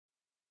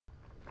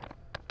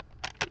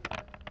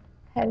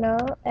Hello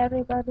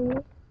everybody.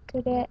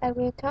 Today I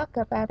will talk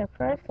about the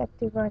first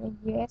festival in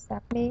US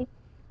Army.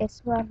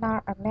 It's one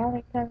North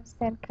American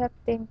sand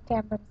cutting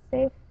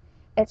championship.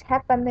 It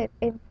happened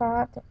in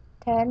Fort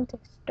 10th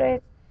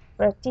Street,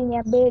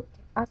 Virginia Beach,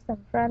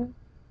 Ocean Front.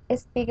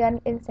 It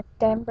began in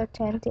September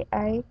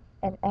 28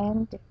 and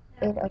ended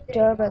in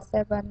October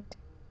 7th.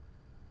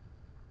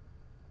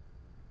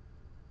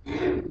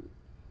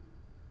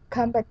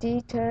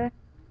 Competitors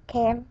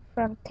came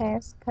from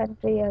 10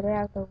 countries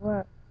around the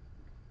world.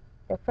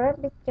 The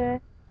first picture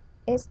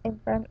is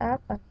in front of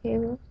a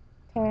huge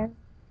tent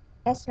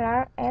as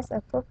large as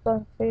a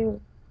football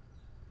field.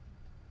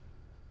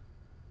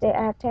 There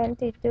are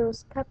 22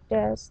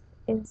 sculptures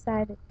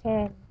inside the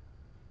tent.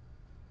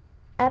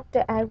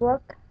 After I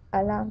walk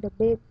along the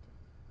beach,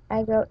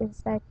 I go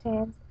inside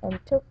tents and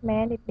took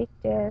many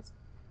pictures.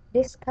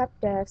 This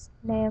sculptor's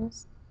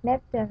name's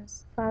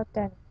Neptune's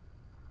Fountain,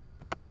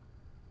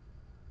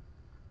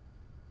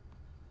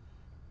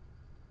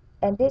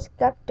 and this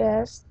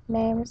sculptor's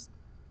name's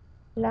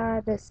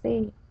La the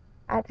Sea.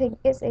 I think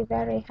it's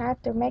very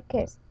hard to make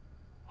it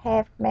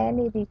have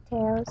many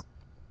details.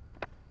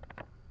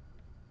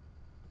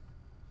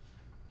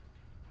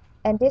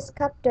 And this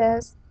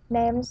sculptor's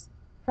name's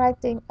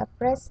Writing a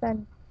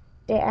Present.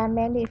 There are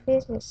many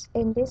fishes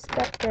in this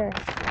sculpture.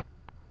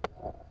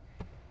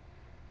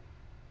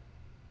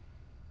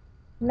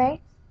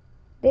 Next,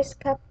 this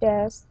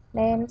sculptor's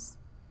name's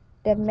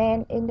The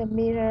Man in the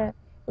Mirror.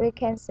 We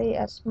can see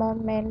a small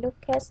man look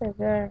at a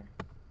girl.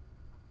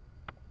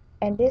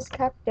 And this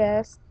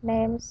sculptor's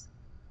name's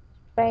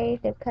Space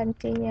the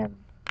Continuum.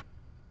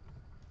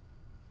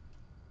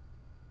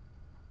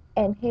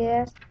 And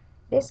here's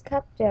this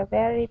sculpture,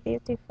 very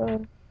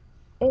beautiful.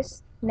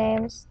 Its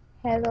name's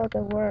Hello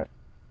the World.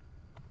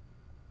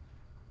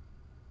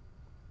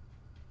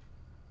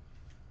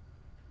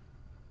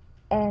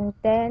 And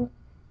then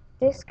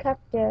this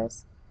sculpture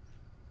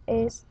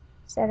is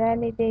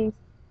Serenity.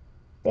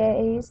 There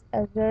is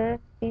a girl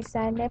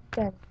beside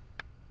Neptune.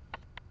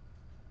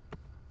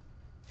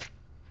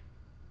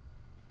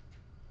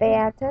 There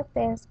are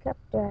 13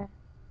 sculptures.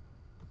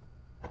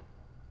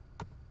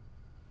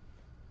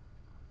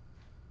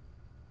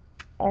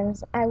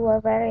 And I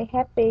was very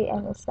happy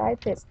and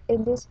excited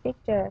in this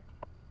picture.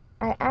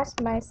 I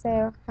asked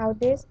myself how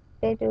they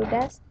do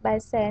that by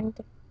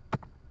sand.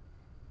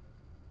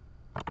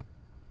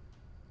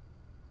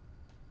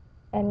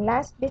 And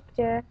last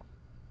picture,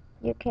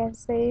 you can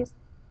see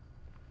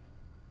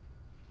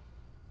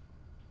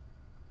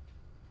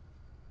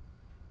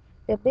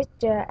the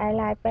picture I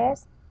like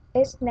best.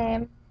 Its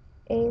name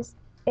is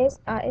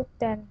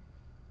Eastern.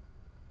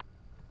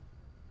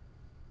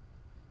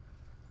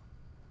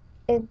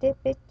 In this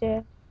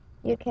picture,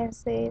 you can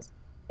see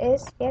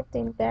it's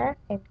getting dark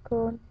and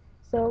cool,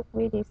 so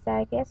we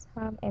decide to get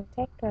home and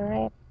take a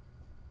rest.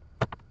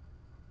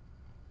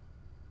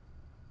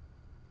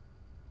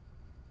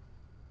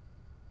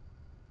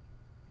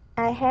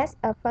 I had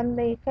a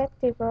funny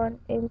festival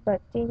in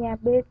Virginia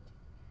Beach.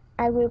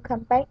 I will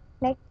come back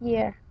next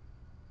year.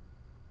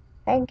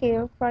 Thank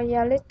you for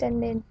your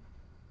listening.